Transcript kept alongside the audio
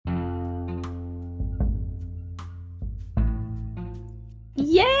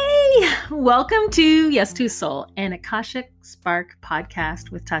Yay! Welcome to Yes to Soul, an Akashic Spark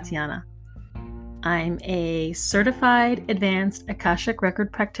podcast with Tatiana. I'm a certified advanced Akashic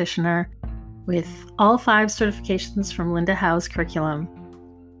record practitioner with all 5 certifications from Linda Howe's curriculum.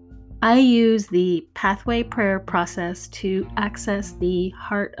 I use the pathway prayer process to access the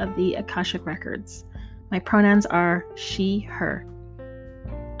heart of the Akashic records. My pronouns are she, her.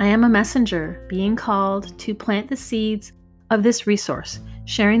 I am a messenger being called to plant the seeds of this resource,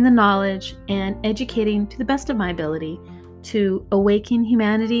 sharing the knowledge and educating to the best of my ability to awaken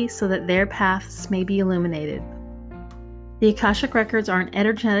humanity so that their paths may be illuminated. The Akashic records are an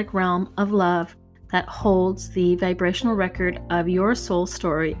energetic realm of love that holds the vibrational record of your soul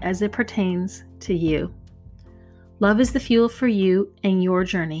story as it pertains to you. Love is the fuel for you and your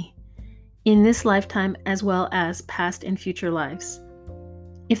journey in this lifetime as well as past and future lives.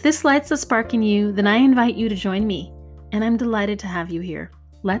 If this lights a spark in you, then I invite you to join me, and I'm delighted to have you here.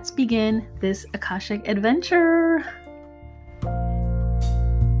 Let's begin this Akashic adventure.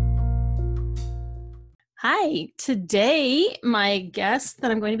 Hi, today my guest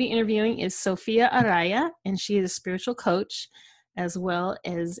that I'm going to be interviewing is Sofia Araya, and she is a spiritual coach as well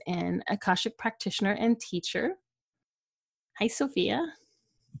as an Akashic practitioner and teacher. Hi, Sofia.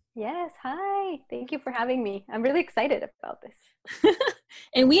 Yes, hi. Thank you for having me. I'm really excited about this.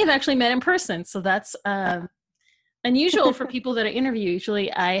 And we have actually met in person, so that's unusual for people that I interview.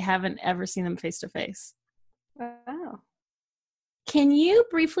 Usually I haven't ever seen them face to face. Wow. Can you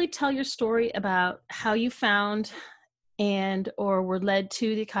briefly tell your story about how you found and or were led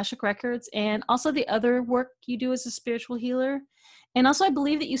to the Akashic Records, and also the other work you do as a spiritual healer? And also I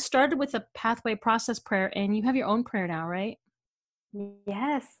believe that you started with a pathway process prayer and you have your own prayer now, right?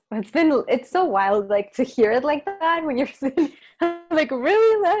 Yes. It's so wild like to hear it like that when you're like,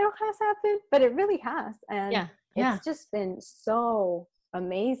 really, that has happened? But it really has. And it's just been so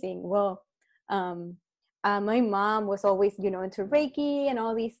amazing. Well, my mom was always, into Reiki and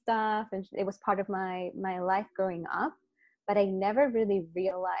all these stuff, and it was part of my life growing up, but I never really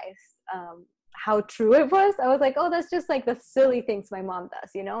realized how true it was. I was like, oh, that's just like the silly things my mom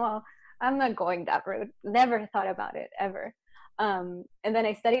does, I'm not going that route. Never thought about it ever. And then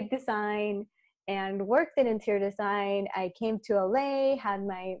I studied design and worked in interior design. I came to LA, had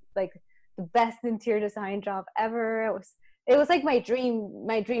my the best interior design job ever. It was like my dream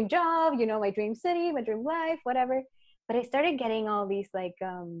job, my dream city, my dream life, whatever. But I started getting all these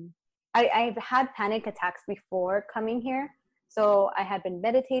I've had panic attacks before coming here. So I had been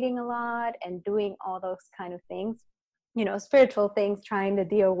meditating a lot and doing all those kind of things, spiritual things, trying to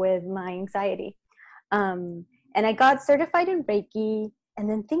deal with my anxiety. And I got certified in Reiki, and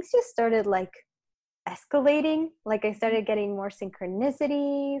then things just started escalating. I started getting more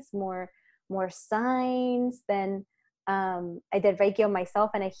synchronicities, more signs. Then I did Reiki on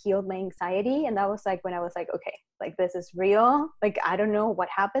myself and I healed my anxiety. And that was when I was okay, this is real. I don't know what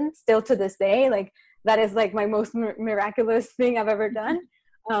happened still to this day. That is my most miraculous thing I've ever done.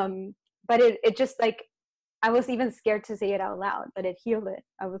 But it just I was even scared to say it out loud, but it healed it.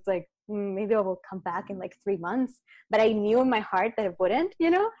 I was maybe I will come back in 3 months, but I knew in my heart that it wouldn't, you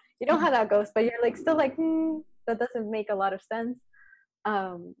know how that goes, but you're still that doesn't make a lot of sense.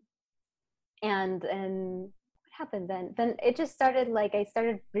 And what happened then? Then it just started I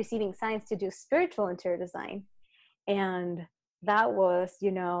started receiving signs to do spiritual interior design. And that was,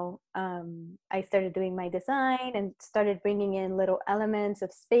 I started doing my design and started bringing in little elements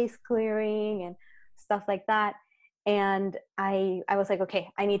of space clearing and stuff like that. And I was okay,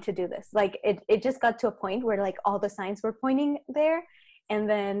 I need to do this. It just got to a point where all the signs were pointing there. And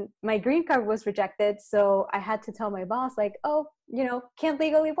then my green card was rejected. So I had to tell my boss oh, can't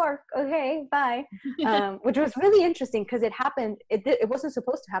legally work. Okay, bye. Which was really interesting because it happened. It wasn't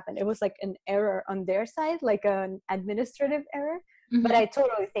supposed to happen. It was an error on their side, an administrative error. Mm-hmm. But I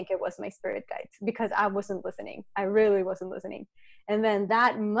totally think it was my spirit guides because I wasn't listening. I really wasn't listening. And then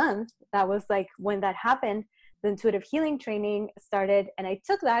that month, that was when that happened, the intuitive healing training started. And I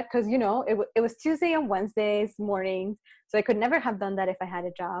took that because, it was Tuesday and Wednesdays mornings. So I could never have done that if I had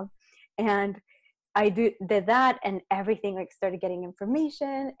a job. And I did that, and everything started getting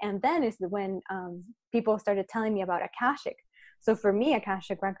information. And then is when people started telling me about Akashic. So for me,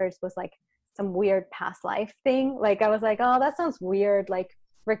 Akashic Records was some weird past life thing. I was oh, that sounds weird.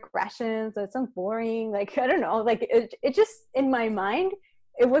 Regressions, or it sounds boring. I don't know. It just, in my mind,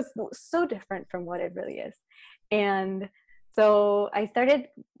 it was so different from what it really is. And so I started,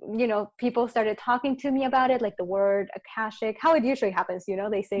 people started talking to me about it, the word Akashic, how it usually happens,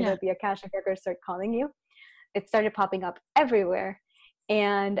 they say that the Akashic records start calling you. It started popping up everywhere.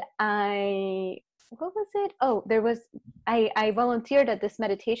 And I what was it? Oh, I volunteered at this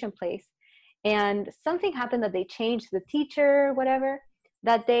meditation place, and something happened that they changed the teacher, whatever,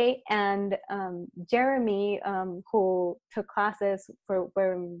 that day. And Jeremy, who took classes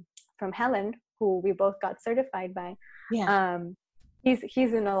from Helen, who we both got certified by,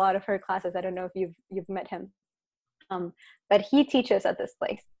 he's in a lot of her classes. I don't know if you've met him, but he teaches at this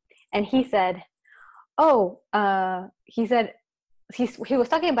place. And he said, he was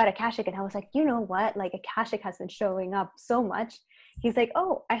talking about Akashic, and I was like, you know what? Like, Akashic has been showing up so much. He's like,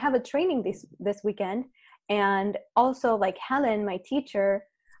 oh, I have a training this weekend, and also like Helen, my teacher,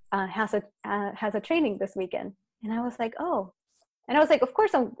 has a training this weekend. And I was like, oh, and I was like, of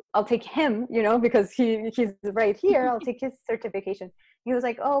course I'll take him, because he's right here. I'll take his certification. He was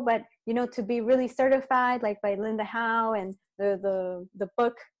like, oh, but to be really certified, like by Linda Howe and the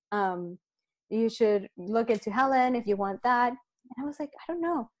book, you should look into Helen if you want that. And I was like, I don't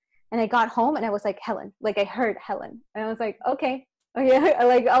know. And I got home and I was like, Helen, like I heard Helen. And I was like, okay,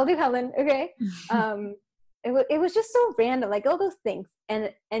 like I'll do Helen. Okay. It was just so random, like all those things.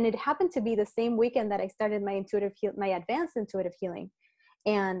 And it happened to be the same weekend that I started my advanced intuitive healing.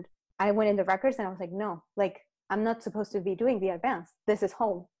 And I went in the records and I was like, no, like I'm not supposed to be doing the advanced. This is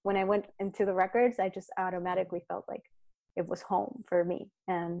home. When I went into the records, I just automatically felt like it was home for me.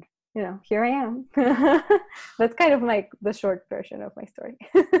 And here I am. That's kind of like the short version of my story.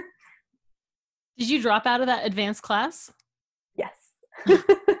 Did you drop out of that advanced class? Yes.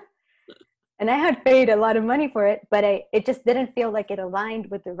 And I had paid a lot of money for it, but it just didn't feel like it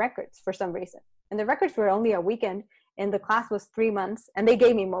aligned with the records for some reason. And the records were only a weekend, and the class was 3 months, and they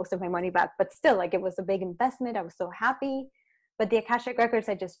gave me most of my money back. But still, like, it was a big investment. I was so happy. But the Akashic Records,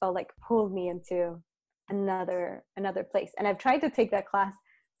 I just felt like pulled me into another place. And I've tried to take that class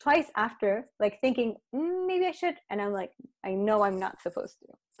twice after, like thinking maybe I should, and I'm like, I know I'm not supposed to,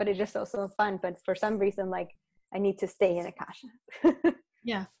 but it just felt so fun. But for some reason, like, I need to stay in Akasha.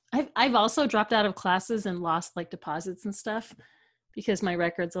 Yeah, I've also dropped out of classes and lost like deposits and stuff because my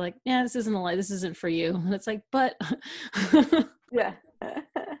records are like, yeah, this isn't a lie, this isn't for you. And it's like, but yeah.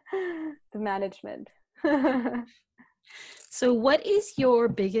 The management. So what is your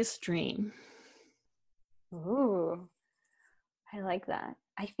biggest dream? Ooh, I like that.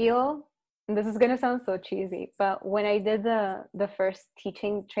 I feel, and this is gonna sound so cheesy, but when I did the first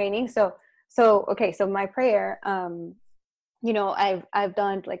teaching training, so my prayer, I've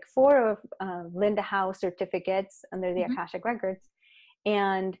done like 4 of Linda Howe certificates under the Akashic Records,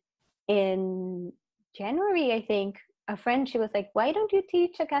 and in January, I think, a friend, she was like, why don't you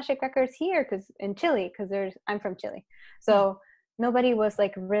teach Akashic Records here? Because in Chile, because I'm from Chile, so nobody was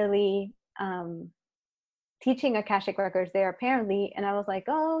like really teaching Akashic Records there apparently. And I was like,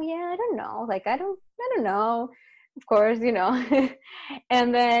 oh yeah, I don't know, like I don't know, of course,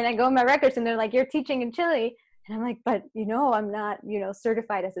 and then I go in my records and they're like, you're teaching in Chile. And I'm like, but I'm not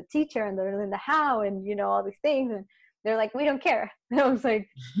certified as a teacher, and they're Linda Howe and all these things. And they're like, we don't care. And I was like,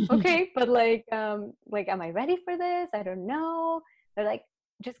 okay, but like am I ready for this? I don't know. They're like,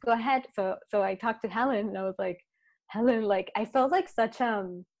 just go ahead. So I talked to Helen, and I was like, Helen, like I felt like such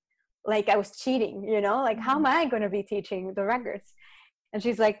like I was cheating, like how am I going to be teaching the records? And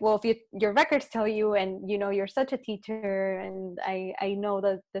she's like, well, if your records tell you, and you're such a teacher, and I know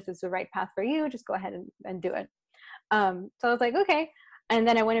that this is the right path for you, just go ahead and do it. So I was like, okay. And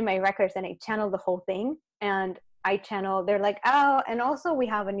then I went in my records and I channeled the whole thing, and they're like, oh, and also we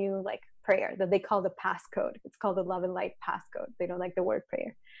have a new like prayer that they call the passcode. It's called the Love and Light passcode. They don't like the word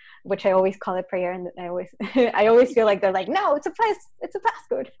prayer, which I always call it prayer. And I always feel like they're like, no, it's a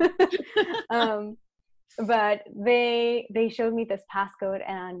passcode. But they showed me this passcode,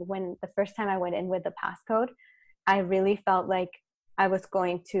 and when the first time I went in with the passcode, I really felt like I was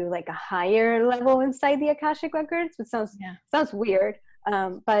going to like a higher level inside the Akashic Records, which sounds weird.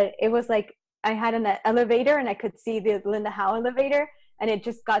 But it was like I had an elevator, and I could see the Linda Howe elevator, and it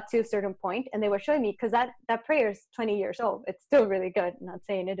just got to a certain point, and they were showing me, because that prayer is 20 years old. It's still really good. I'm not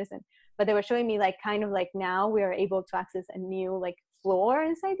saying it isn't, but they were showing me like kind of like now we are able to access a new like floor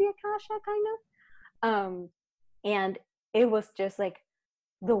inside the Akasha kind of. And it was just like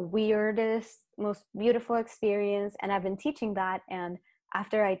the weirdest, most beautiful experience. And I've been teaching that. And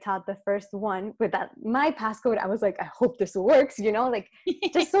after I taught the first one with my passcode, I was like, I hope this works, like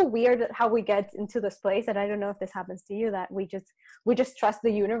just so weird how we get into this place. And I don't know if this happens to you, that we just trust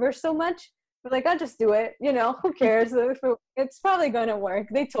the universe so much. We're like, I'll just do it. Who cares? It's probably going to work.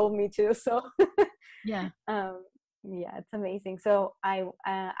 They told me to. So yeah. Yeah, it's amazing. So I,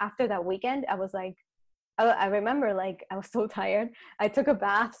 after that weekend, I was like, I remember like I was so tired. I took a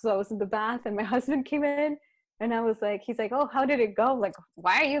bath. So I was in the bath, and my husband came in, And I was like, he's like, oh, how did it go? Like,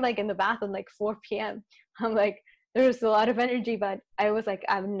 why are you like in the bathroom like 4 p.m.? I'm like, there's a lot of energy, but I was like,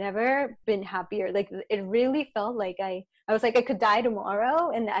 I've never been happier. Like, it really felt like I was like, I could die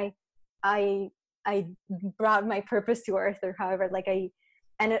tomorrow, and I brought my purpose to earth, or however, like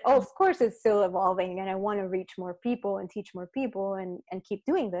and it, of course it's still evolving, and I want to reach more people and teach more people and keep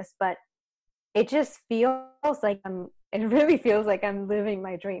doing this, but it just feels like it really feels like I'm living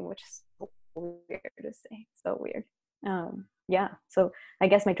my dream, which is so weird to say. So weird. Yeah. So I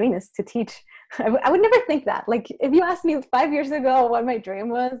guess my dream is to teach. I would never think that. Like, if you asked me 5 years ago what my dream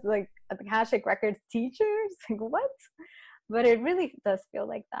was, like a Akashic Records teacher, it's like, what? But it really does feel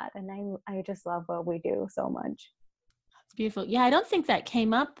like that. And I just love what we do so much. That's beautiful. Yeah. I don't think that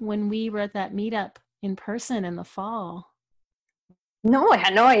came up when we were at that meetup in person in the fall. No, I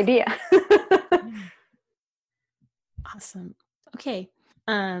had no idea. Awesome. Okay.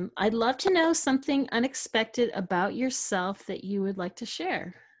 I'd love to know something unexpected about yourself that you would like to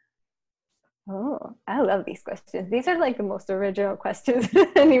share. Oh, I love these questions. These are like the most original questions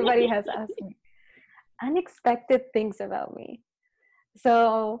anybody has asked me. Unexpected things about me.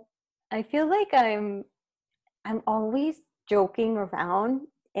 So I feel like I'm always joking around,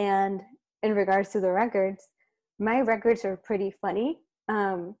 and in regards to the records, my records are pretty funny.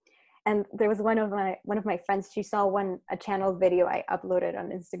 And there was one of my friends, she saw a channel video I uploaded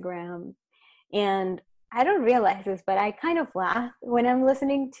on Instagram, and I don't realize this, but I kind of laugh when I'm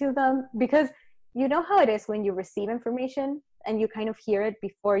listening to them, because you know how it is when you receive information and you kind of hear it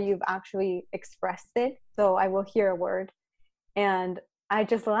before you've actually expressed it. So I will hear a word and I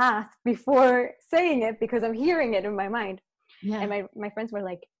just laugh before saying it because I'm hearing it in my mind. Yeah. And my friends were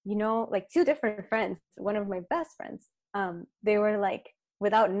like, like two different friends, one of my best friends, they were like,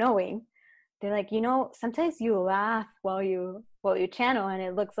 without knowing, they're like, sometimes you laugh while you channel and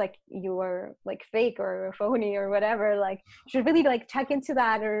it looks like you are like fake or phony or whatever, like you should really like check into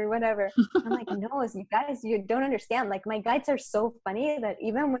that or whatever. I'm like, no, you guys, you don't understand. Like, my guides are so funny that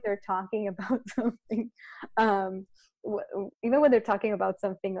even when they're talking about something, even when they're talking about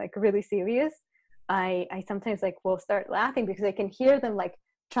something like really serious, I sometimes like will start laughing because I can hear them like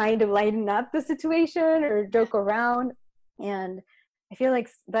trying to lighten up the situation or joke around. And I feel like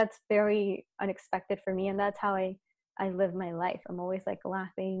that's very unexpected for me. And that's how I live my life. I'm always like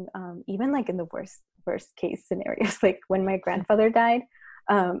laughing, even like in the worst case scenarios. Like when my grandfather died,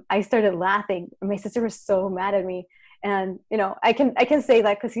 I started laughing. My sister was so mad at me. And, I can say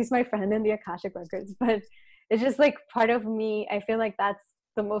that because he's my friend in the Akashic Records, but it's just like part of me. I feel like that's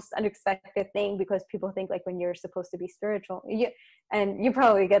the most unexpected thing, because people think like when you're supposed to be spiritual, and you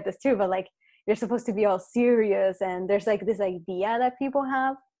probably get this too, but like you're supposed to be all serious, and there's like this idea that people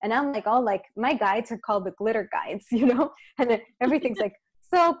have, and I'm like, all like, my guides are called the glitter guides, and then everything's like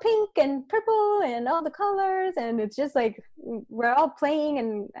so pink and purple and all the colors, and it's just like we're all playing,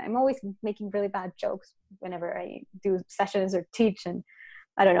 and I'm always making really bad jokes whenever I do sessions or teach, and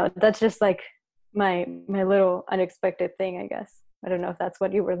I don't know, that's just like my little unexpected thing, I guess. I don't know if that's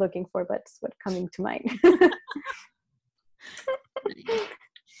what you were looking for, but it's what's coming to mind.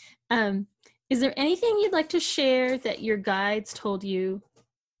 Is there anything you'd like to share that your guides told you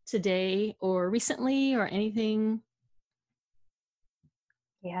today or recently, or anything?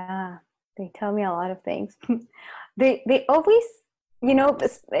 Yeah, they tell me a lot of things. They always,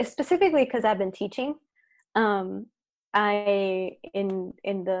 specifically because I've been teaching. I in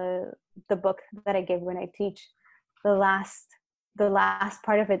the book that I give when I teach, the last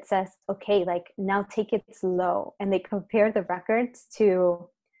part of it says, okay, like now take it slow, and they compare the records to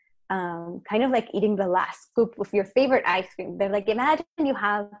kind of like eating the last scoop of your favorite ice cream. They're like, imagine you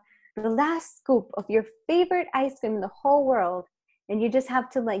have the last scoop of your favorite ice cream in the whole world, and you just have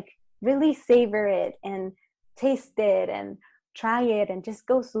to like really savor it and taste it and try it and just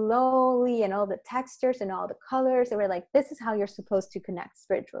go slowly, and all the textures and all the colors. And we're like, this is how you're supposed to connect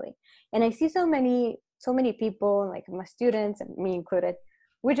spiritually. And I see so many people, like my students and me included,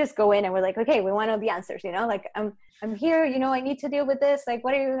 we just go in and we're like, okay, we want to know the answers, like I'm here, I need to deal with this. Like,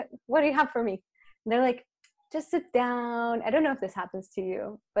 what do you have for me? And they're like, just sit down. I don't know if this happens to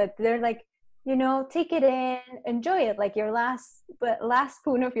you, but they're like, take it in, enjoy it, like your last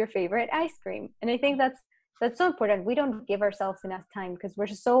spoon of your favorite ice cream. And I think that's so important. We don't give ourselves enough time because we're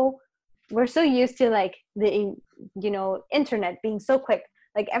so used to like the internet being so quick.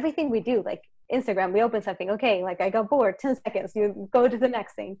 Like everything we do, like Instagram, we open something, okay, like I got bored, 10 seconds, you go to the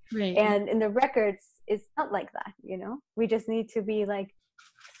next thing. Right. And in the records, it's not like that, we just need to be like,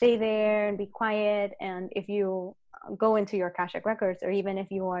 stay there and be quiet. And if you go into your Akashic Records, or even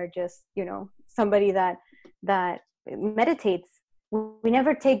if you are just, somebody that meditates, we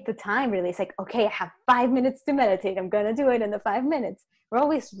never take the time really. It's like, okay, I have 5 minutes to meditate. I'm going to do it in the 5 minutes. We're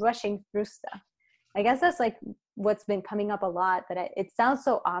always rushing through stuff. I guess that's like what's been coming up a lot, that it sounds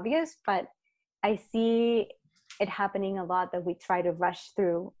so obvious, but I see it happening a lot, that we try to rush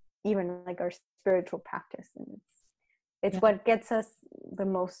through even like our spiritual practice. And it's what gets us the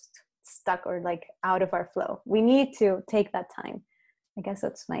most stuck or like out of our flow. We need to take that time. I guess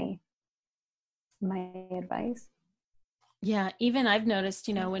that's my advice. Yeah, even I've noticed,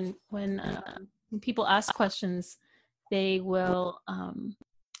 you know, when people ask questions, they will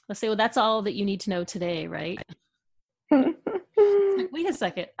they'll say, well, that's all that you need to know today, right? Like, wait a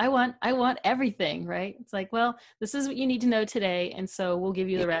second, I want everything, right? It's like, well, this is what you need to know today, and so we'll give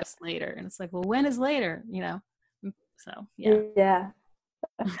you the rest later. And it's like, well, when is later, you know? So that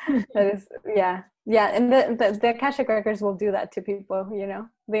is and the Akashic records will do that to people, you know.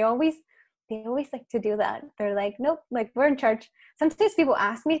 They always like to do that. They're like, nope, like, we're in charge. Sometimes people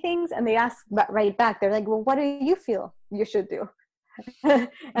ask me things and they ask right back. They're like, well, what do you feel you should do? And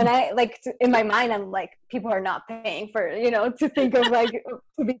I like in my mind, I'm like, people are not paying for, you know, to think of like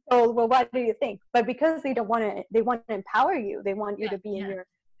to be told, well, what do you think? But because they want to empower you, they want you to be in your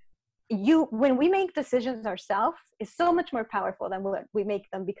when we make decisions ourselves, it's so much more powerful than when we make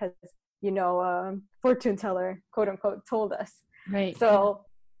them because, you know, fortune teller, quote unquote, told us. Right. So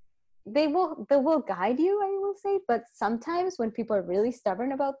they will guide you, I will say, but sometimes when people are really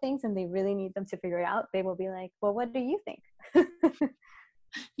stubborn about things and they really need them to figure it out, they will be like, well, what do you think?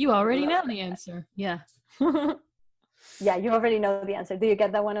 You already know the answer. Yeah. Yeah, you already know the answer. Do you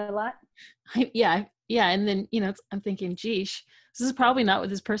get that one a lot? Yeah. And then, you know, I'm thinking, geesh, this is probably not what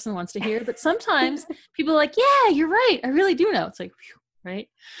this person wants to hear. But sometimes people are like, yeah, you're right. I really do know. It's like, whew, right?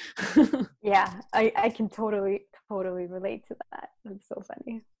 Yeah, I can totally relate to that. That's so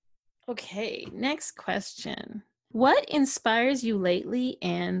funny. Okay, next question. What inspires you lately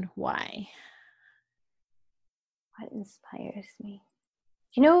and why? What inspires me?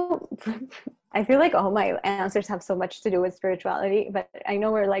 You know, I feel like all my answers have so much to do with spirituality, but I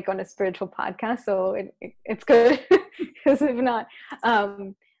know we're like on a spiritual podcast, so it's good because if not,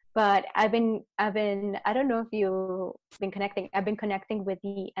 but I've been, I don't know if you've been connecting, I've been connecting with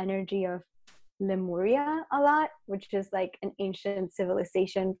the energy of Lemuria a lot, which is like an ancient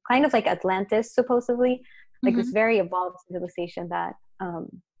civilization, kind of like Atlantis, supposedly, like this very evolved civilization that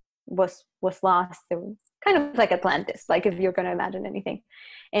was lost. It was kind of like Atlantis, like if you're going to imagine anything.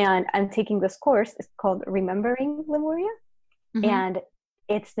 And I'm taking this course. It's called Remembering Lemuria, and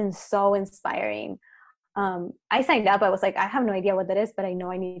it's been so inspiring. I signed up. I was like, I have no idea what that is, but I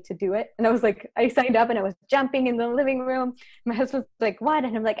know I need to do it. And I was like, I signed up and I was jumping in the living room. My husband's like, what?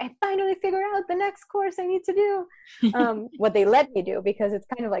 And I'm like, I finally figured out the next course I need to do. What they let me do, because it's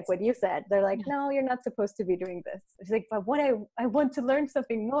kind of like what you said. They're like, no, you're not supposed to be doing this. It's like, but what I want to learn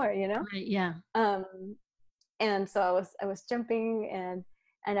something more, you know? Right, yeah. And so I was jumping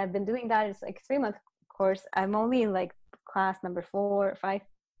and I've been doing that. It's like a 3-month course. I'm only in like class number 4 or 5.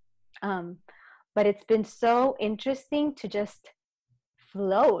 But it's been so interesting to just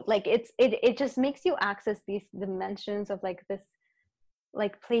float. Like it just makes you access these dimensions of like this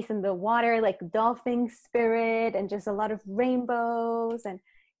like place in the water, like dolphin spirit, and just a lot of rainbows. And,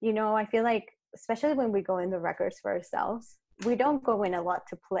 you know, I feel like, especially when we go in the records for ourselves, we don't go in a lot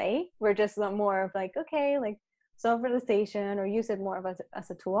to play. We're just more of like, okay, like self-realization, or use it more of as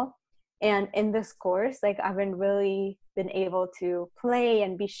a tool. And in this course, like I've really been able to play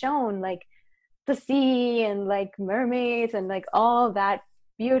and be shown like the sea and like mermaids and like all that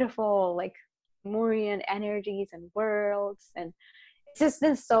beautiful like Lemurian energies and worlds. And it's just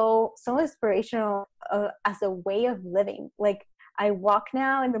been so inspirational as a way of living. Like I walk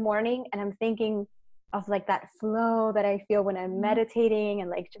now in the morning and I'm thinking of like that flow that I feel when I'm meditating and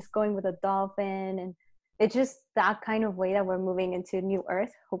like just going with a dolphin. And it's just that kind of way that we're moving into new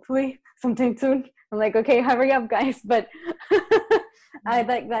earth, hopefully sometime soon. I'm like, okay, hurry up guys. But I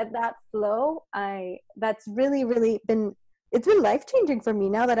like that flow. That's really been, it's been life-changing for me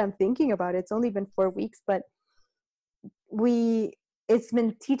now that I'm thinking about it. It's only been 4 weeks, but it's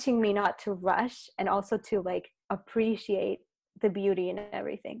been teaching me not to rush and also to like appreciate the beauty in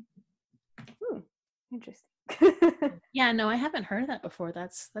everything. Interesting. Yeah, no, I haven't heard that before.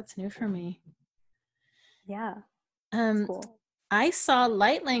 That's new for me. Yeah. Cool. I saw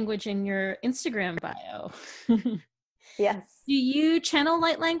light language in your Instagram bio. Yes. Do you channel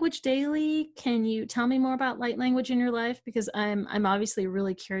light language daily? Can you tell me more about light language in your life? Because I'm obviously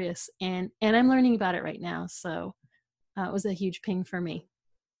really curious, and I'm learning about it right now. So it was a huge ping for me.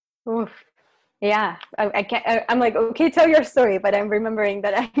 Oof. Yeah, I can't. I'm like, okay, tell your story, but I'm remembering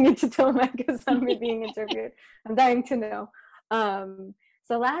that I need to tell them because I'm being interviewed. I'm dying to know.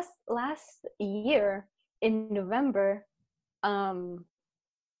 So last year in November,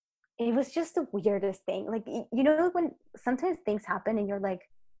 it was just the weirdest thing. Like, you know, when sometimes things happen and you're like,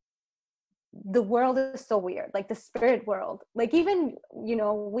 the world is so weird, like the spirit world, like even, you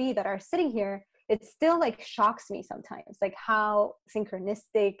know, we that are sitting here, it still like shocks me sometimes, like how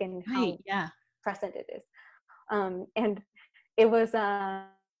synchronistic and how present it is. And it was I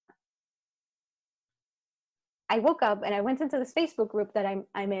woke up and I went into this Facebook group that I'm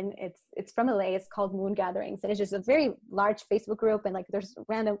in. It's from LA. It's called Moon Gatherings, and it's just a very large Facebook group, and like there's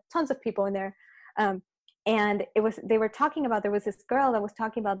random tons of people in there. And they were talking about, there was this girl that was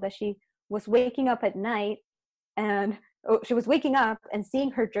talking about that she was waking up at night, and she was waking up and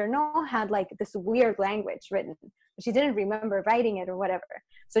seeing her journal had like this weird language written. She didn't remember writing it or whatever.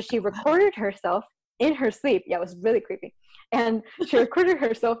 So she recorded herself in her sleep. Yeah, it was really creepy. And she recorded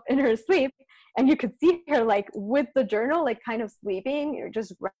herself in her sleep, and you could see her like with the journal, like kind of sleeping or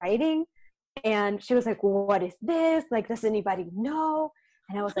just writing. And she was like, what is this? Like, does anybody know?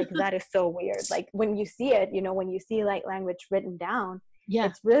 And I was like, that is so weird. Like when you see it, you know, when you see light language written down,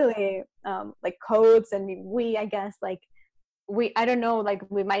 it's really like codes. And I guess like I don't know, like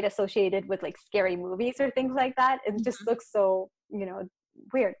we might associate it with like scary movies or things like that. It just looks so, you know,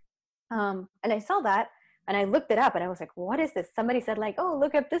 weird. And I saw that and I looked it up and I was like, what is this? Somebody said like, oh,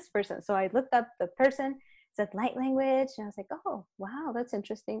 look up this person. So I looked up the person, said light language. And I was like, oh, wow, that's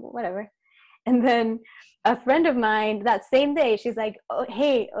interesting, whatever. And then a friend of mine that same day, she's like, oh,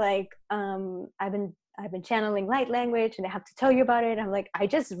 hey, like, I've been channeling light language and I have to tell you about it. I'm like, I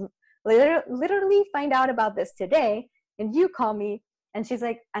just literally find out about this today and you call me. And she's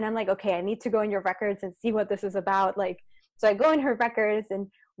like, and I'm like, okay, I need to go in your records and see what this is about. Like, so I go in her records and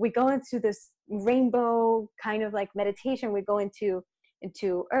we go into this rainbow kind of like meditation. We go into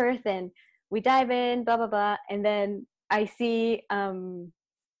earth and we dive in, blah, blah, blah. And then I see,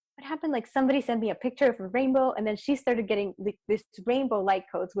 what happened? Like somebody sent me a picture of a rainbow, and then she started getting this rainbow light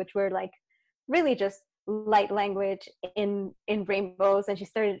codes, which were like really just light language in rainbows. And she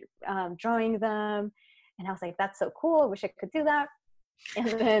started drawing them. And I was like, that's so cool. I wish I could do that. And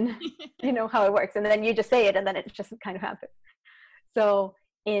then, you know how it works. And then you just say it and then it just kind of happens. So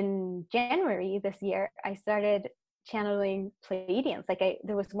in January this year, I started channeling Pleiadians. Like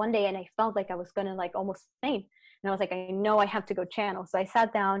there was one day and I felt like I was going to like almost faint. And I was like, I know I have to go channel. So I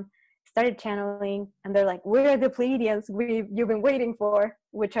sat down, started channeling, and they're like, where are the Pleiadians you've been waiting for,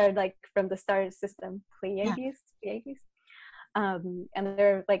 which are like from the star system, Pleiades. And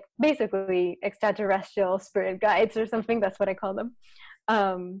they're like basically extraterrestrial spirit guides or something. That's what I call them.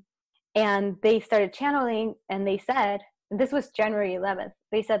 And they started channeling, and they said, and this was January 11th,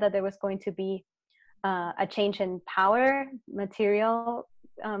 they said that there was going to be a change in power, materialism,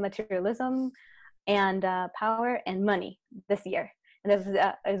 and power and money this year. And this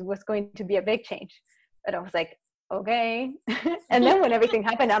was going to be a big change. And I was like, okay. And then when everything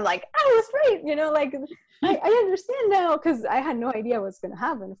happened, I'm like, I was right, you know, like I understand now, because I had no idea what's going to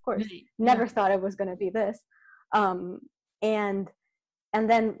happen, of course. Never thought it was going to be this. And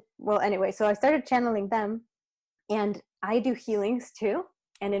then, well, anyway, so I started channeling them, and I do healings too.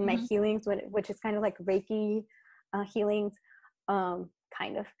 And in my healings, which is kind of like Reiki healings,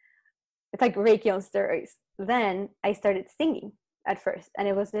 kind of, it's like Reiki on steroids. Then I started singing at first, and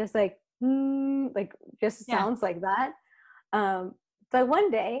it was just like just sounds like that. But one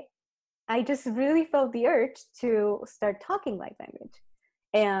day, I just really felt the urge to start talking light language,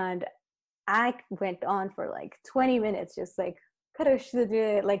 and I went on for like 20 minutes, just like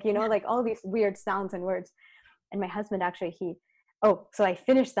like, you know, like all these weird sounds and words. And my husband actually, so I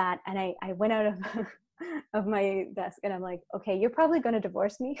finished that, and I went out of my desk, and I'm like, okay, you're probably going to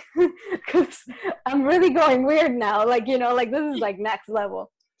divorce me because I'm really going weird now. Like, you know, like this is like next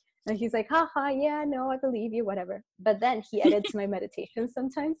level. And he's like, haha, yeah, no, I believe you, whatever. But then he edits my meditations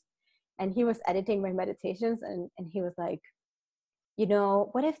sometimes. And he was editing my meditations, and he was like, you know,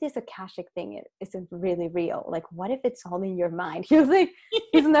 what if this Akashic thing isn't really real? Like, what if it's all in your mind? He was like,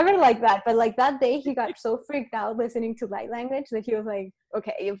 he's never like that. But like that day, he got so freaked out listening to light language that he was like,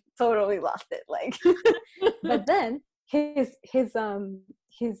 okay, you've totally lost it. Like, but then his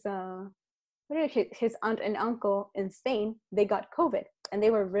aunt and uncle in Spain, they got COVID, and they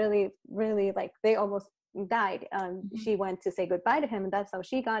were really, really like, they almost died. She went to say goodbye to him, and that's how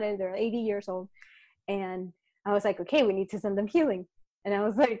she got it. They're 80 years old. And I was like, okay, we need to send them healing. And I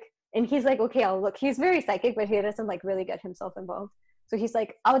was like, and he's like, okay, I'll look. He's very psychic, but he doesn't like really get himself involved. So he's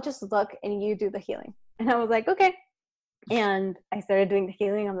like, I'll just look and you do the healing. And I was like, okay. And I started doing the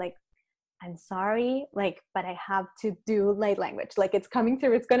healing. I'm like, I'm sorry, like, but I have to do light language. Like, it's coming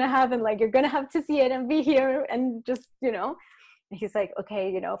through, it's going to happen. Like, you're going to have to see it and be here and just, you know. And he's like,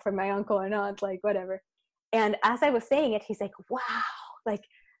 okay, for my uncle and aunt, like whatever. And as I was saying it, he's like, wow, like,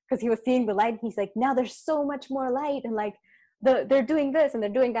 because he was seeing the light. He's like, now there's so much more light, and like they're doing this and they're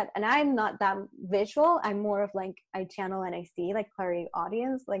doing that. And I'm not that visual. I'm more of like, I channel and I see, like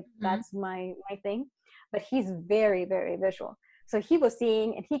clairaudience, like that's my thing. But he's very, very visual. So he was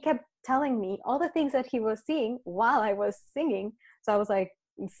seeing, and he kept telling me all the things that he was seeing while I was singing. So I was like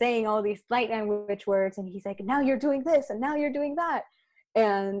saying all these light language words, and he's like, now you're doing this and now you're doing that.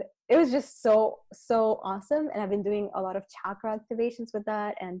 And it was just so awesome. And I've been doing a lot of chakra activations with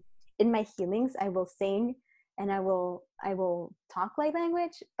that. And in my healings, I will sing and I will talk light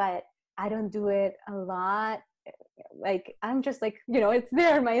language, but I don't do it a lot. Like, I'm just like, it's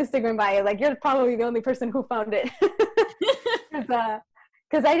there in my Instagram bio. Like, you're probably the only person who found it.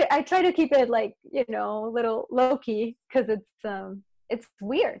 Because I try to keep it like, a little low key, because it's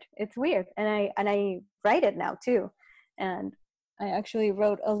weird. It's weird. And I write it now too. And I actually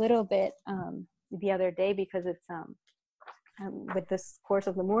wrote a little bit the other day, because it's with this course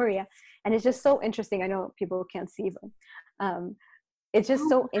of Lemuria, and it's just so interesting. I know people can't see, but it's just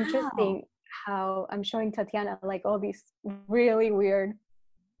so interesting how I'm showing Tatiana like all these really weird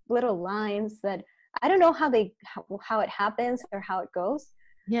little lines that I don't know how it happens or how it goes.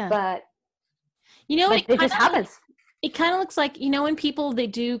 Yeah. But it just happens. It kind of looks like, when people, they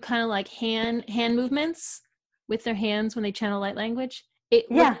do kind of like hand movements with their hands when they channel light language. It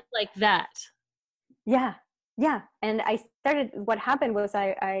looks like that. Yeah. Yeah. And what happened was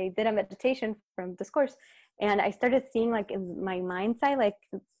I did a meditation from this course, and I started seeing like in my mind's eye, like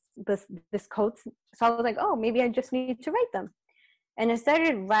this quotes. So I was like, oh, maybe I just need to write them. And I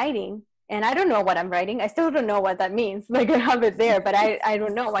started writing, and I don't know what I'm writing. I still don't know what that means. Like, I have it there, but I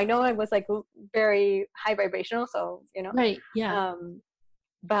don't know. I know it was like very high vibrational. So, Right. Yeah.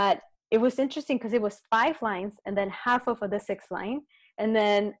 But it was interesting because it was 5 lines, and then half of the 6th line. And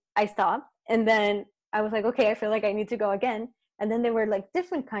then I stopped, and then I was like, okay, I feel like I need to go again. And then there were like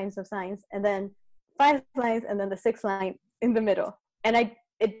different kinds of signs, and then 5 lines, and then the 6th line in the middle. And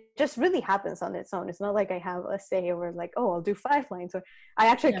it just really happens on its own. It's not like I have a say over like, oh, I'll do 5 lines. Or I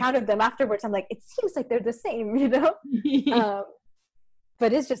actually counted them afterwards. I'm like, it seems like they're the same,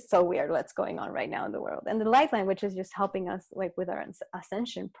 But it's just so weird what's going on right now in the world. And the light language is just helping us like with our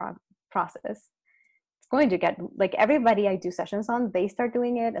ascension process. It's going to get like everybody I do sessions on, they start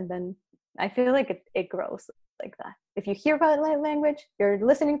doing it, and then I feel like it grows like that. If you hear about light language, you're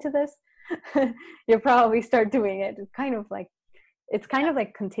listening to this, you'll probably start doing it. It's kind of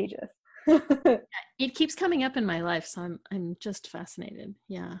like contagious. It keeps coming up in my life, so I'm just fascinated.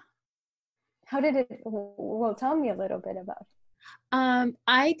 Yeah. How did it? Well, tell me a little bit about it.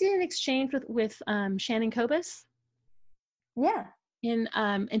 I did an exchange with Shannon Kobus. Yeah.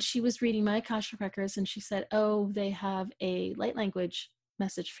 And she was reading my Akashic records, and she said, oh, they have a light language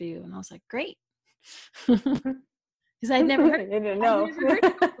message for you. And I was like, great. Because I'd never heard, I'd never heard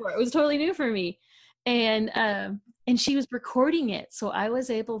it before. It was totally new for me. And she was recording it. So I was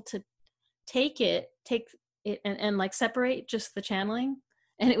able to take it and like separate just the channeling.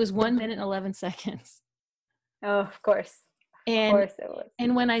 And it was 1 minute and 11 seconds. Oh, of course. And, of course it was.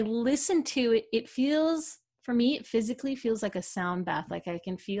 And when I listen to it, it feels, for me, it physically feels like a sound bath. Like I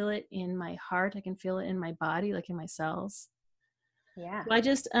can feel it in my heart. I can feel it in my body, like in my cells. Yeah. So I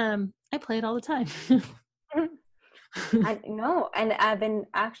just, I play it all the time. I know. And I've been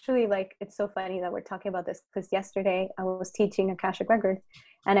actually like, it's so funny that we're talking about this, because yesterday I was teaching Akashic records,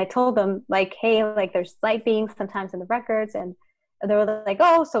 and I told them like, hey, like there's light beings sometimes in the records, and they were like,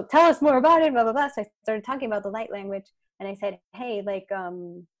 oh, so tell us more about it, blah, blah, blah. So I started talking about the light language, and I said, hey, like,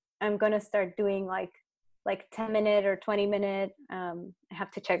 I'm going to start doing like 10-minute or 20-minute. I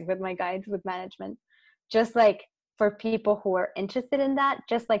have to check with my guides, with management, just like for people who are interested in that,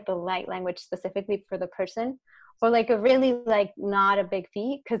 just like the light language specifically for the person, for like a really like not a big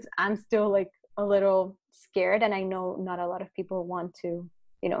fee, because I'm still like a little scared, and I know not a lot of people want to,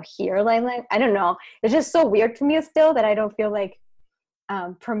 hear light language. I don't know. It's just so weird to me still that I don't feel like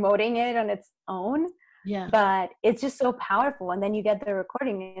promoting it on its own. Yeah. But it's just so powerful. And then you get the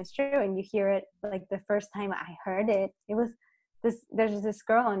recording, and it's true, and you hear it. Like the first time I heard it, it was there's this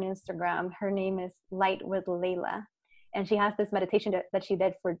girl on Instagram. Her name is Light with Layla, and she has this meditation that she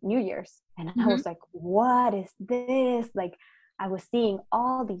did for New Year's. And I was like, what is this? Like, I was seeing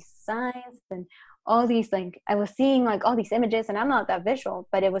all these signs and all these, like, I was seeing like all these images, and I'm not that visual,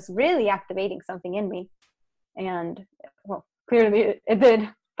 but it was really activating something in me. And well, clearly it did,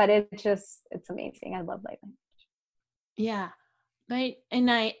 but it's amazing. I love light language. Yeah. Right. And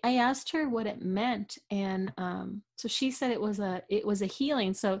I asked her what it meant. And so she said it was a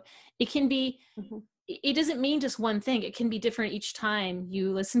healing. So it can be, it doesn't mean just one thing. It can be different each time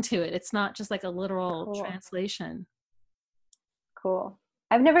you listen to it. It's not just like a literal translation. Cool.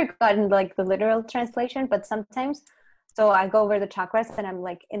 I've never gotten like the literal translation, but sometimes, so I go over the chakras and I'm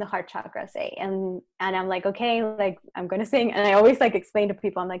like in the heart chakra, say, and I'm like, okay, like I'm going to sing. And I always like explain to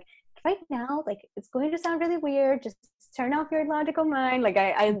people, I'm like, right now, like it's going to sound really weird. Just turn off your logical mind. Like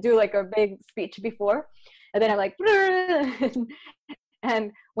I do like a big speech before, and then I'm like,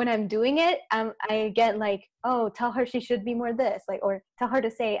 and when I'm doing it, I get like, oh, tell her she should be more this, like, or tell her to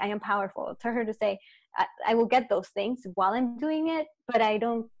say, I am powerful. Tell her to say, I will get those things while I'm doing it, but I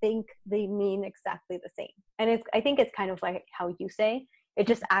don't think they mean exactly the same. And I think it's kind of like how you say, it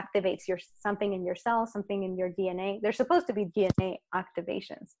just activates something in your cell, something in your DNA. They're supposed to be DNA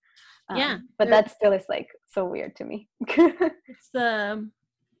activations. But that still is like so weird to me.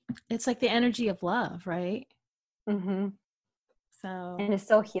 It's like the energy of love, right? Mm-hmm. So, and it's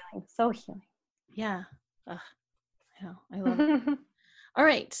so healing. Yeah. Ugh, I love it. All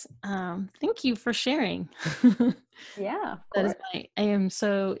right. Thank you for sharing. Yeah. I am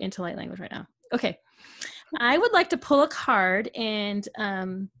so into light language right now. Okay. I would like to pull a card, and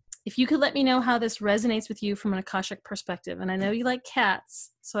if you could let me know how this resonates with you from an Akashic perspective. And I know you like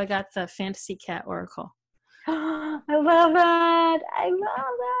cats, so I got the Fantasy Cat Oracle. I love that.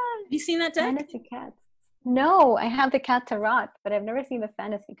 Have you seen that deck? Fantasy Cats. No, I have the Cat Tarot, but I've never seen the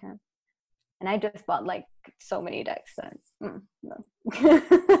Fantasy Cat. And I just bought like so many decks. So, no.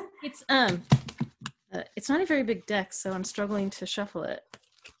 It's not a very big deck, so I'm struggling to shuffle it.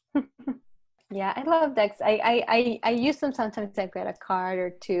 Yeah, I love decks. I use them sometimes. I get a card or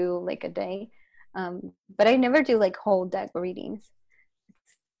two like a day, but I never do like whole deck readings.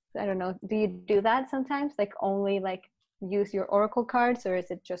 I don't know. Do you do that sometimes? Like only like use your oracle cards, or is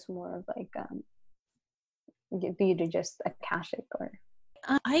it just more of like do you do just Akashic or?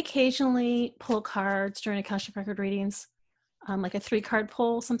 I occasionally pull cards during Akashic record readings, like a 3-card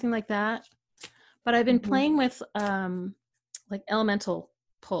pull, something like that. But I've been playing with like elemental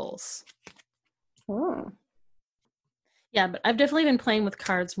pulls. Oh. Yeah, but I've definitely been playing with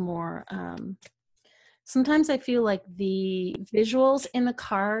cards more. Sometimes I feel like the visuals in the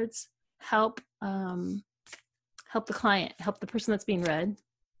cards help the client, help the person that's being read.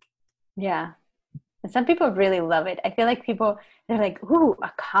 Yeah. And some people really love it. I feel like they're like, ooh,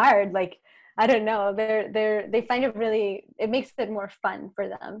 a card. Like, I don't know. They find it really, it makes it more fun for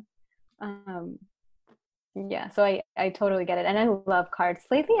them. Yeah, so I totally get it. And I love cards.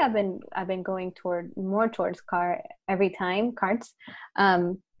 Lately I've been going towards cards.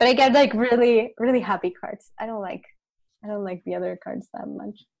 But I get like really, really happy cards. I don't like the other cards that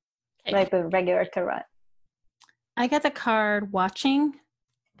much. Okay. Like the regular tarot. I got the card Watching.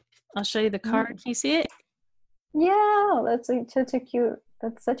 I'll show you the card. Can you see it? Yeah, that's such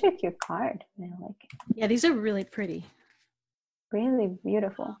a cute card. I like it. Yeah, these are really pretty. Really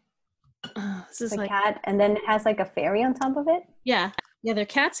beautiful. This is the like cat, and then it has like a fairy on top of it. Yeah, they're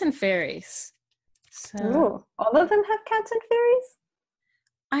cats and fairies. So ooh, all of them have cats and fairies?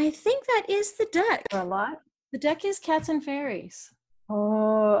 I think that is the deck. Or a lot? The deck is cats and fairies.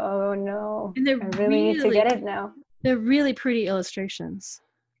 Oh no. And I really need to get it now. They're really pretty illustrations.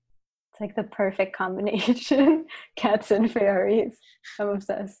 It's like the perfect combination. Cats and fairies. I'm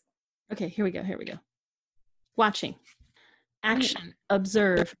obsessed. Okay, here we go. Watching. Action.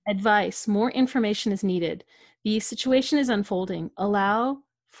 Observe. Advice. More information is needed. The situation is unfolding. Allow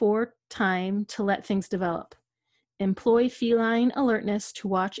for time to let things develop. Employ feline alertness to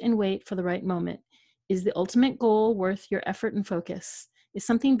watch and wait for the right moment. Is the ultimate goal worth your effort and focus? Is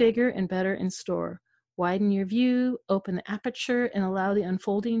something bigger and better in store? Widen your view, open the aperture, and allow the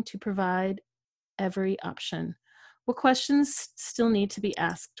unfolding to provide every option. What questions still need to be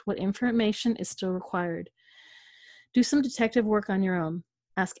asked? What information is still required? Do some detective work on your own.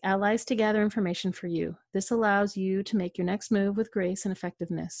 Ask allies to gather information for you. This allows you to make your next move with grace and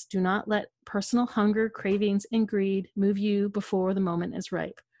effectiveness. Do not let personal hunger, cravings, and greed move you before the moment is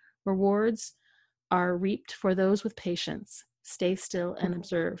ripe. Rewards are reaped for those with patience. Stay still and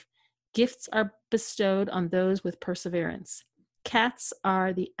observe. Gifts are bestowed on those with perseverance. Cats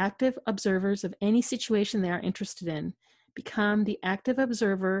are the active observers of any situation they are interested in. Become the active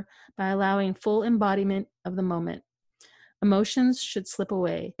observer by allowing full embodiment of the moment. Emotions should slip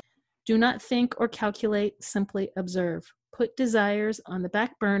away. Do not think or calculate, simply observe. Put desires on the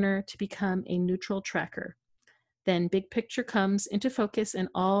back burner to become a neutral tracker. Then big picture comes into focus and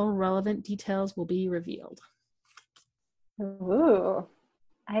all relevant details will be revealed. Ooh,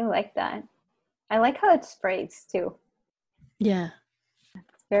 I like that. I like how it sprays too. Yeah.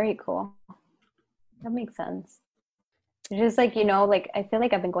 It's very cool. That makes sense. It's just like, like I feel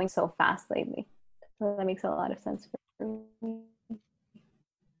like I've been going so fast lately. So that makes a lot of sense for me.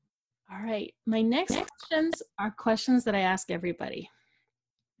 All right. My next questions are questions that I ask everybody.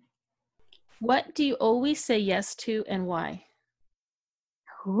 What do you always say yes to and why?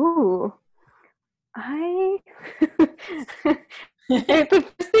 Ooh, the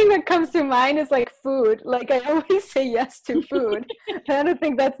first thing that comes to mind is like food. Like I always say yes to food. I don't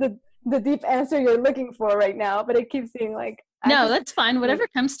think that's the deep answer you're looking for right now, but it keeps being like, no, that's fine. Whatever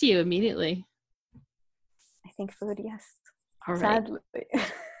comes to you immediately. I think food, yes. All right. Sadly.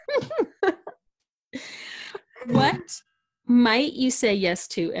 What might you say yes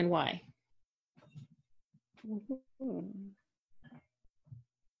to and why? What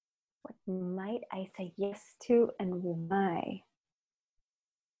might I say yes to and why?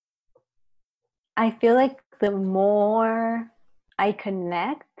 I feel like the more I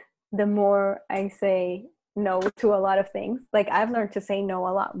connect, the more I say no to a lot of things. Like I've learned to say no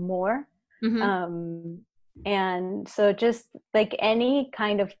a lot more. Mm-hmm. And so just like any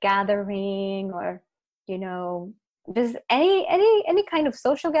kind of gathering or, you know, just any kind of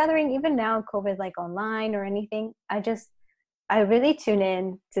social gathering, even now COVID, like online or anything, I really tune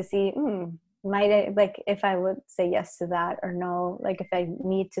in to see, might I, like if I would say yes to that or no, like if I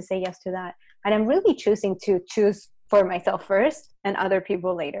need to say yes to that. And I'm really choosing to choose for myself first and other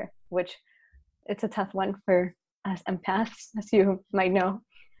people later, which it's a tough one for us empaths, as you might know.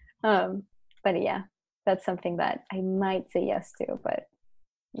 But yeah, that's something that I might say yes to, but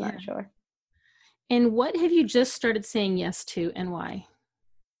I'm not sure. And what have you just started saying yes to and why?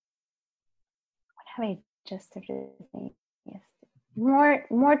 What have I just started saying yes to?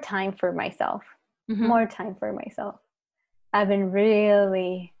 More time for myself. Mm-hmm. More time for myself. I've been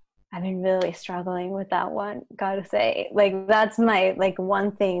really struggling with that one, gotta say. Like that's my like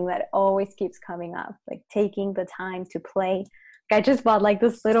one thing that always keeps coming up, like taking the time to play. I just bought like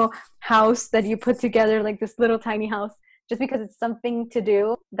this little house that you put together, like this little tiny house, just because it's something to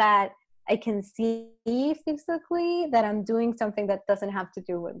do that I can see physically that I'm doing something that doesn't have to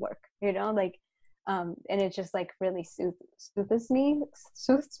do with work, you know, like and it just like really soothes me.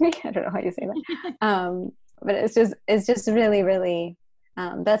 I don't know how you say that. But it's just really, really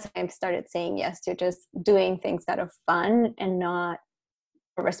that's why I've started saying yes to just doing things that are fun and not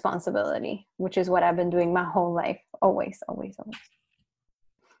a responsibility, which is what I've been doing my whole life. Always.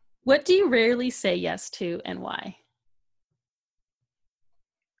 What do you rarely say yes to and why?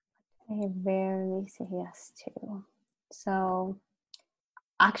 I rarely say yes to. So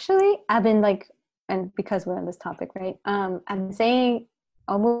actually I've been like, and because we're on this topic, right? I'm saying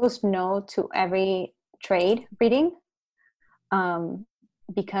almost no to every trade reading.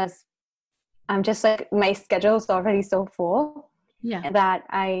 Because I'm just like my schedule is already so full that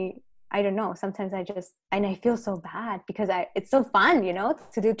I don't know, sometimes I feel so bad because it's so fun, you know,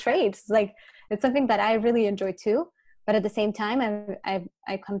 to do trades. Like it's something that I really enjoy too, but at the same time I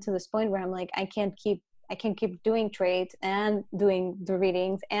come to this point where I'm like I can't keep doing trades and doing the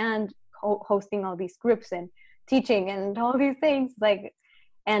readings and hosting all these groups and teaching and all these things, like,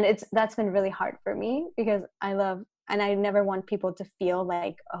 and that's been really hard for me because and I never want people to feel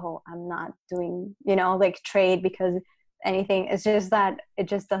like, oh, I'm not doing, you know, like trade because anything. It's just that I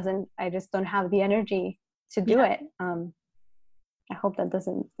just don't have the energy to do it. I hope that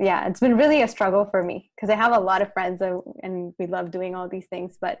doesn't, it's been really a struggle for me because I have a lot of friends and we love doing all these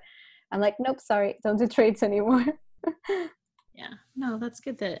things, but I'm like, nope, sorry, don't do trades anymore. Yeah, no, that's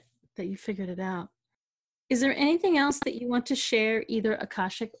good that you figured it out. Is there anything else that you want to share, either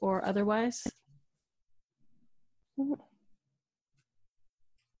Akashic or otherwise?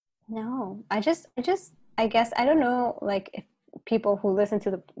 No, I guess I don't know, like if people who listen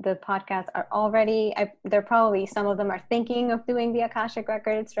to the podcast are already, they're probably, some of them are thinking of doing the Akashic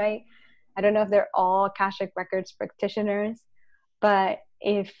Records, right? I don't know if they're all Akashic Records practitioners, but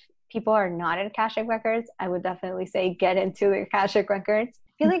if people are not at Akashic Records, I would definitely say get into the Akashic Records.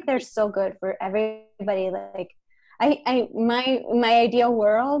 I feel like they're so good for everybody. Like my ideal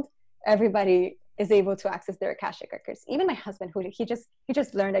world, everybody is able to access their Akashic Records. Even my husband, who he just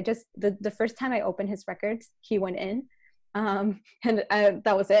learned. The first time I opened his records, he went in, and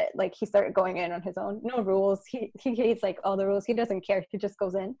that was it. Like he started going in on his own, no rules. He hates like all the rules. He doesn't care. He just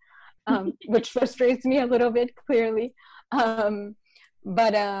goes in, which frustrates me a little bit, clearly. But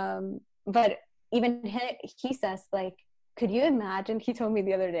even he says, like, could you imagine? He told me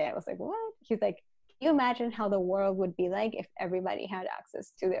the other day. I was like, what? He's like, you imagine how the world would be like if everybody had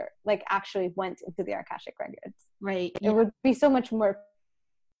access to their, like, actually went into the Akashic Records, right? It would be so much more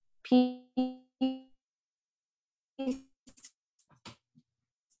peaceful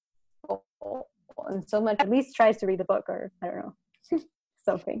and so much. At least tries to read the book, or I don't know,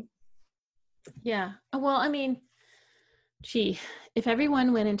 something. Yeah. Well, I mean, gee, if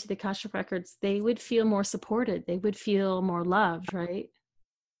everyone went into the Akashic Records, they would feel more supported. They would feel more loved, right?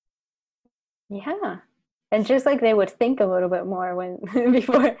 Yeah. And just like they would think a little bit more when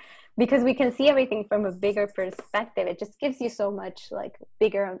before, because we can see everything from a bigger perspective. It just gives you so much like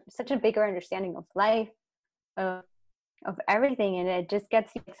such a bigger understanding of life, of everything. And it just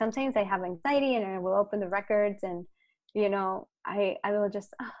gets you, sometimes I have anxiety and I will open the records and, I will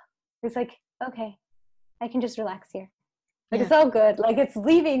just, it's like, okay, I can just relax here. Like, it's all good. Like, it's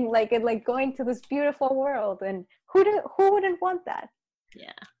leaving, like, and like going to this beautiful world. And who wouldn't want that?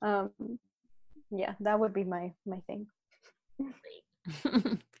 Yeah. Yeah, that would be my thing.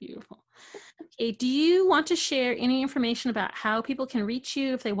 Beautiful. Okay, do you want to share any information about how people can reach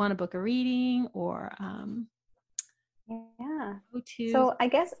you if they want to book a reading or yeah. So I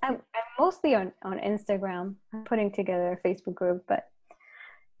guess I'm mostly on Instagram. I'm putting together a Facebook group, but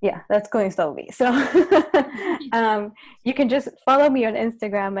yeah, that's going slowly. So you can just follow me on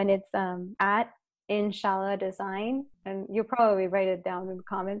Instagram, and it's at Inshallah Design, and you'll probably write it down in the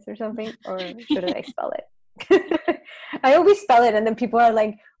comments or something, or should I spell it? I always spell it, and then people are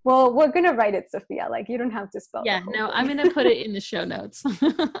like, well, we're gonna write it, Sophia, like you don't have to spell it. No, I'm gonna put it in the show notes.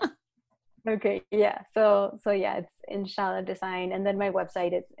 Okay, yeah, so yeah, it's Inshallah Design, and then my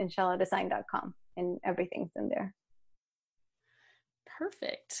website is inshallahdesign.com, and everything's in there.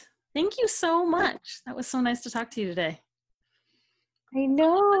 Perfect. Thank you so much. That was so nice to talk to you today. I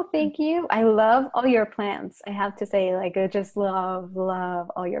know. Thank you. I love all your plants. I have to say, like, I just love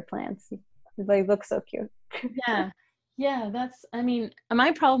all your plants. They look so cute. Yeah. I mean,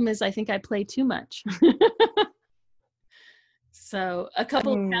 my problem is I think I play too much. So a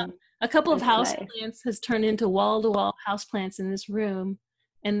couple of house plants has turned into wall-to-wall house plants in this room,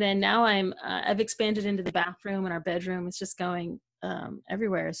 and then now I've expanded into the bathroom and our bedroom. It's just going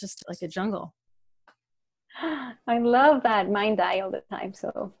everywhere. It's just like a jungle. I love that. Mine die all the time,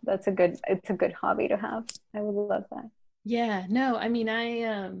 so it's a good hobby to have. I would love that. Yeah, no, I mean,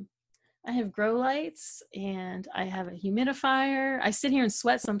 I have grow lights and I have a humidifier. I sit here and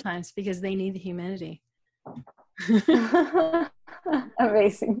sweat sometimes because they need the humidity.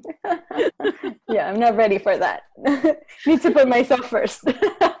 Amazing. Yeah, I'm not ready for that. Need to put myself first.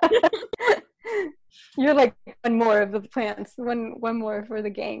 You're like one more of the plants, one more for the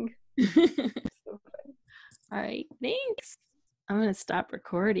gang. All right, thanks. I'm going to stop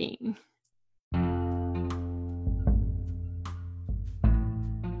recording.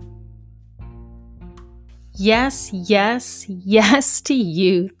 Yes, yes, yes to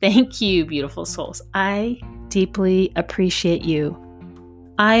you. Thank you, beautiful souls. I deeply appreciate you.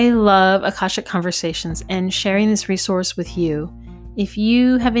 I love Akashic Conversations and sharing this resource with you. If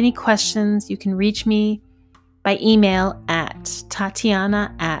you have any questions, you can reach me by email at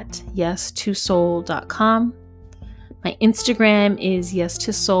tatiana@yes2soul.com. My Instagram is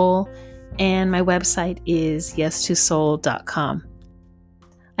yes2soul, and my website is yes2soul.com.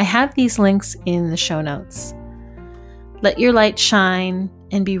 I have these links in the show notes. Let your light shine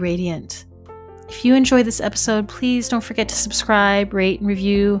and be radiant. If you enjoyed this episode, please don't forget to subscribe, rate, and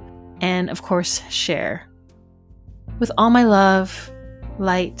review, and of course, share. With all my love,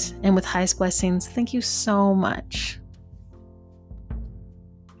 light, and with highest blessings, thank you so much.